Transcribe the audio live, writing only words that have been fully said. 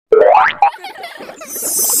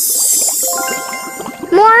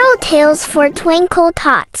Tales for Twinkle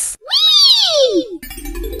Tots. Whee!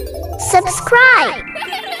 Subscribe!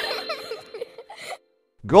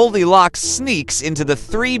 Goldilocks sneaks into the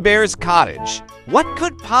Three Bears' cottage. What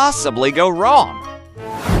could possibly go wrong?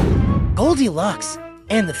 Goldilocks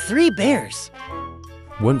and the Three Bears.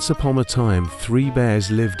 Once upon a time, 3 bears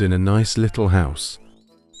lived in a nice little house.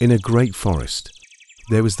 In a great forest,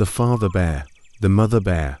 there was the father bear, the mother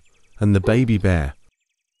bear, and the baby bear.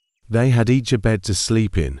 They had each a bed to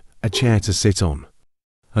sleep in, a chair to sit on,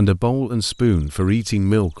 and a bowl and spoon for eating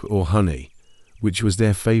milk or honey, which was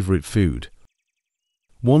their favorite food.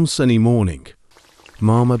 One sunny morning,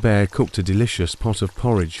 Mama Bear cooked a delicious pot of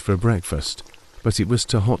porridge for breakfast, but it was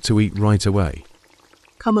too hot to eat right away.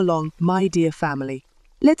 Come along, my dear family.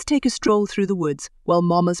 Let's take a stroll through the woods while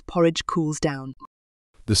Mama's porridge cools down.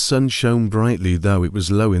 The sun shone brightly though it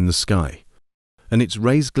was low in the sky, and its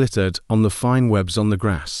rays glittered on the fine webs on the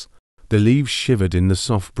grass. The leaves shivered in the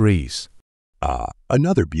soft breeze.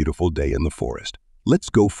 Another beautiful day in the forest. Let's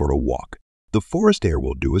go for a walk. The forest air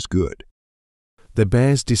will do us good. The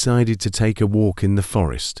bears decided to take a walk in the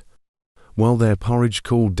forest, while their porridge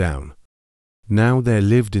cooled down. Now there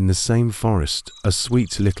lived in the same forest a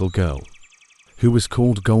sweet little girl, who was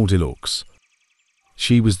called Goldilocks.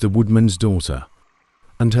 She was the woodman's daughter,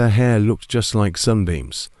 and her hair looked just like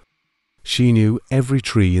sunbeams. She knew every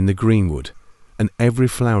tree in the greenwood, and every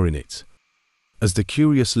flower in it. As the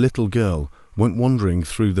curious little girl went wandering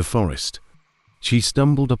through the forest, she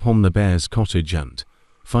stumbled upon the bear's cottage and,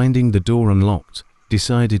 finding the door unlocked,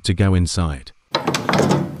 decided to go inside.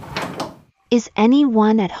 Is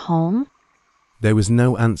anyone at home? There was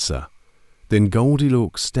no answer. Then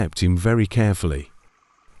Goldilocks stepped in very carefully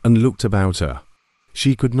and looked about her.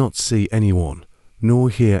 She could not see anyone, nor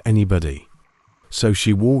hear anybody. So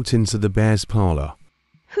she walked into the bear's parlor.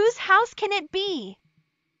 Whose house can it be?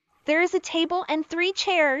 There is a table and 3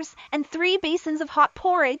 chairs and 3 basins of hot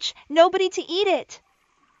porridge. Nobody to eat it.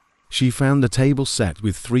 She found the table set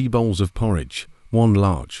with 3 bowls of porridge, 1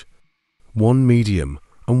 large, 1 medium,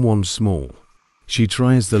 and 1 small. She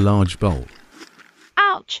tries the large bowl.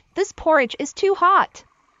 Ouch, this porridge is too hot.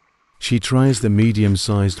 She tries the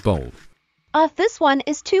medium-sized bowl. This one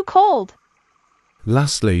is too cold.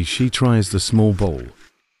 Lastly, she tries the small bowl.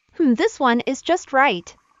 This one is just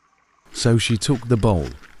right. So she took the bowl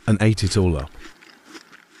and ate it all up.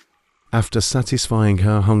 After satisfying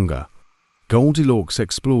her hunger, Goldilocks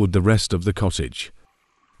explored the rest of the cottage.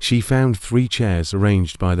 She found 3 chairs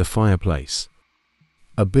arranged by the fireplace.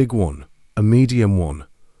 A big one, a medium one,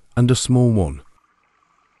 and a small one.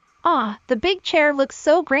 The big chair looks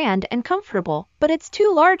so grand and comfortable, but it's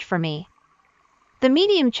too large for me. The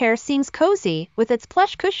medium chair seems cozy with its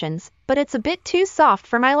plush cushions, but it's a bit too soft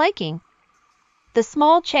for my liking. The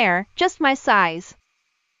small chair, just my size.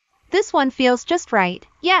 This one feels just right.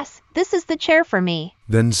 Yes, this is the chair for me.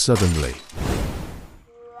 Then suddenly,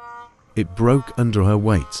 it broke under her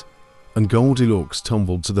weight, and Goldilocks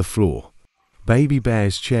tumbled to the floor. Baby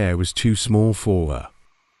Bear's chair was too small for her.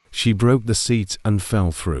 She broke the seat and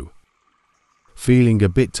fell through. Feeling a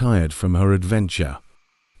bit tired from her adventure,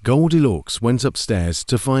 Goldilocks went upstairs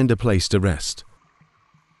to find a place to rest.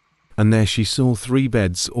 And there she saw 3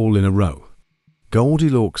 beds all in a row.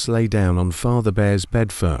 Goldilocks lay down on Father Bear's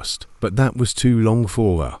bed first, but that was too long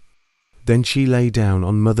for her. Then she lay down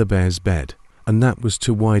on Mother Bear's bed, and that was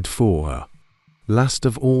too wide for her. Last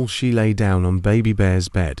of all, she lay down on Baby Bear's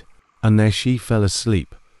bed, and there she fell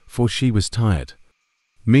asleep, for she was tired.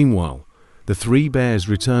 Meanwhile, the 3 bears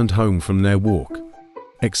returned home from their walk,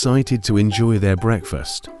 excited to enjoy their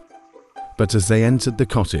breakfast. But as they entered the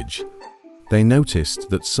cottage, they noticed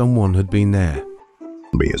that someone had been there.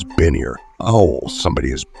 Somebody has been here. Oh, somebody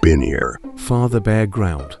has been here. Father Bear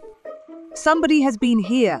growled. Somebody has been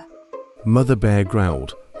here. Mother Bear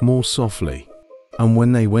growled more softly, and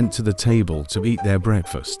when they went to the table to eat their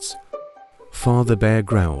breakfasts, Father Bear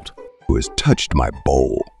growled, Who has touched my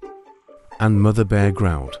bowl? And Mother Bear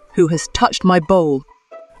growled, Who has touched my bowl?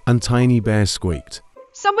 And Tiny Bear squeaked,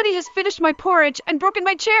 Somebody has finished my porridge and broken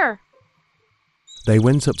my chair. They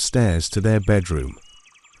went upstairs to their bedroom,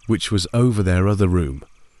 which was over their other room,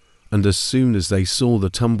 and as soon as they saw the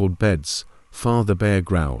tumbled beds, Father Bear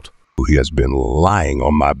growled, Who has been lying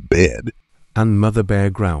on my bed? And Mother Bear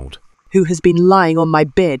growled, Who has been lying on my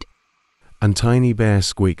bed? And Tiny Bear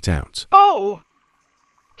squeaked out, Oh!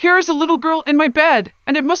 Here is a little girl in my bed,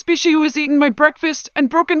 and it must be she who has eaten my breakfast and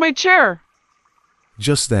broken my chair.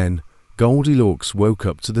 Just then, Goldilocks woke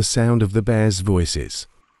up to the sound of the bears' voices.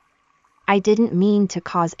 I didn't mean to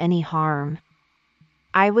cause any harm.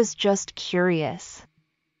 I was just curious.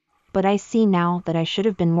 But I see now that I should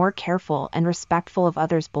have been more careful and respectful of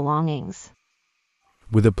others' belongings.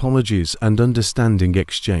 with apologies and understanding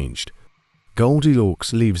exchanged.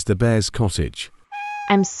 Goldilocks leaves the bear's cottage.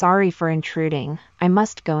 I'm sorry for intruding. I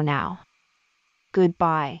must go now.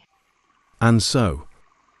 Goodbye. And so,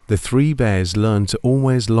 the three bears learned to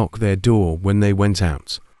always lock their door when they went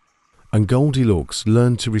out, and Goldilocks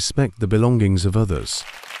learned to respect the belongings of others.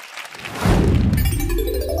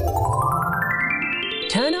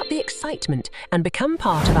 Turn up the excitement and become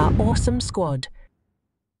part of our awesome squad.